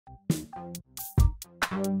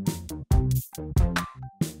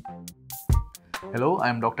Hello, I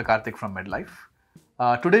am Dr. Karthik from Medlife.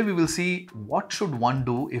 Today we will see what should one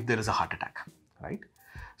do if there is a heart attack, right?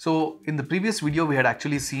 So in the previous video we had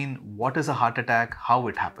actually seen what is a heart attack, how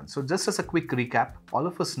it happens. So just as a quick recap, all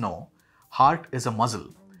of us know heart is a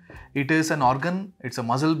muscle. It is an organ, it's a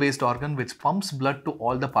muscle based organ which pumps blood to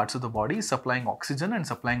all the parts of the body, supplying oxygen and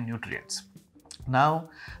supplying nutrients. Now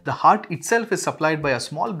the heart itself is supplied by a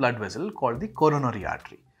small blood vessel called the coronary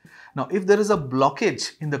artery. Now, if there is a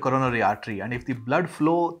blockage in the coronary artery and if the blood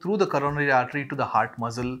flow through the coronary artery to the heart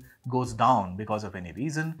muscle goes down because of any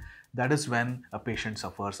reason, that is when a patient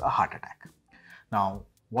suffers a heart attack. Now,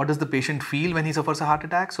 what does the patient feel when he suffers a heart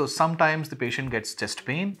attack? So, sometimes the patient gets chest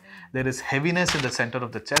pain. There is heaviness in the center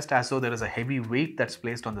of the chest, as though there is a heavy weight that's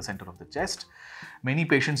placed on the center of the chest. Many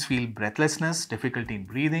patients feel breathlessness, difficulty in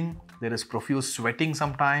breathing. There is profuse sweating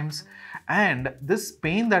sometimes. And this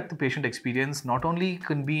pain that the patient experiences not only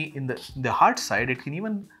can be in the heart side, it can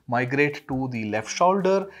even migrate to the left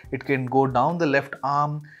shoulder, it can go down the left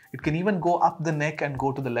arm, it can even go up the neck and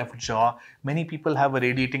go to the left jaw. Many people have a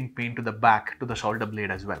radiating pain to the back, to the shoulder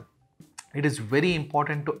blade as well. It is very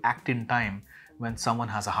important to act in time when someone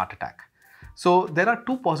has a heart attack. So there are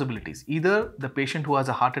two possibilities. Either the patient who has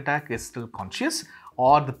a heart attack is still conscious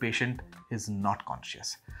or the patient is not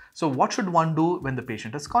conscious. So what should one do when the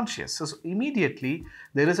patient is conscious? So immediately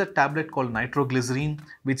there is a tablet called nitroglycerin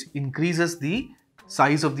which increases the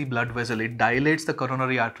size of the blood vessel. It dilates the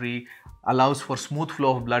coronary artery, allows for smooth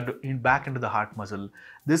flow of blood back into the heart muscle.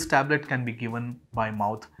 This tablet can be given by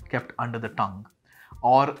mouth, kept under the tongue.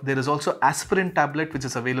 Or there is also aspirin tablet which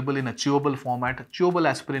is available in a chewable format. Chewable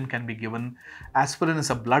aspirin can be given. Aspirin is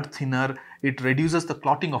a blood thinner. It reduces the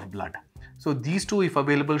clotting of blood. So these two, if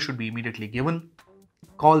available, should be immediately given.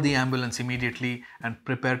 Call the ambulance immediately and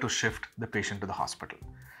prepare to shift the patient to the hospital.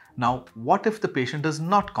 Now, what if the patient is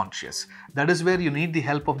not conscious? That is where you need the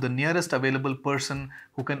help of the nearest available person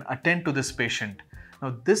who can attend to this patient.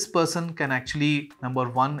 Now, this person can actually, number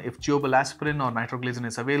one, if chewable aspirin or nitroglycerin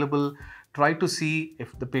is available, try to see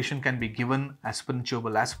if the patient can be given aspirin,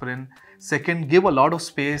 chewable aspirin. Second, give a lot of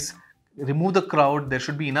space. Remove the crowd. There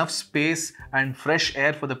should be enough space and fresh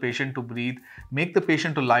air for the patient to breathe. Make the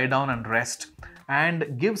patient to lie down and rest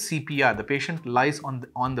and give CPR. The patient lies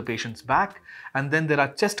on the patient's back, and then there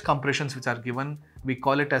are chest compressions which are given. We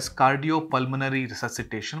call it as cardiopulmonary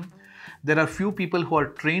resuscitation. There are few people who are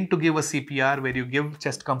trained to give a CPR where you give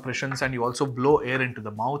chest compressions and you also blow air into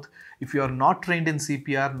the mouth. If you are not trained in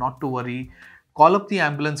CPR, not to worry. Call up the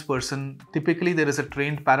ambulance person. Typically, there is a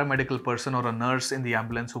trained paramedical person or a nurse in the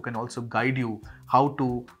ambulance who can also guide you how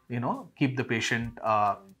to, keep the patient,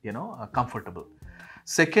 comfortable.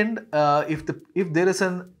 Second, if there is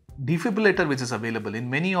a defibrillator which is available in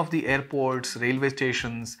many of the airports, railway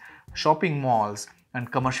stations, shopping malls, and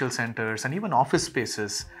commercial centers, and even office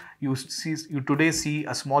spaces, you today see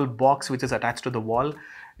a small box which is attached to the wall.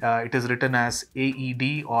 It is written as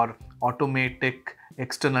AED or automatic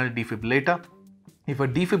external defibrillator. If a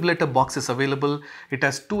defibrillator box is available, it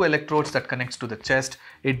has two electrodes that connects to the chest.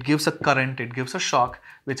 It gives a current, it gives a shock,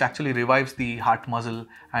 which actually revives the heart muscle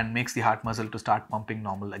and makes the heart muscle to start pumping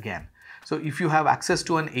normal again. So if you have access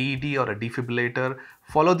to an AED or a defibrillator,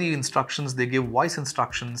 follow the instructions. They give voice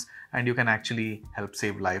instructions and you can actually help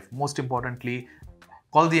save life. Most importantly,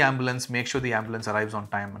 call the ambulance, make sure the ambulance arrives on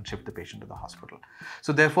time and shift the patient to the hospital.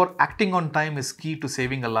 So therefore, acting on time is key to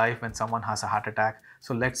saving a life when someone has a heart attack.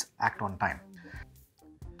 So let's act on time.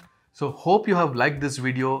 So hope you have liked this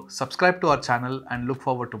video. Subscribe to our channel and look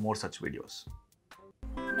forward to more such videos.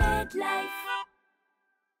 Medlife.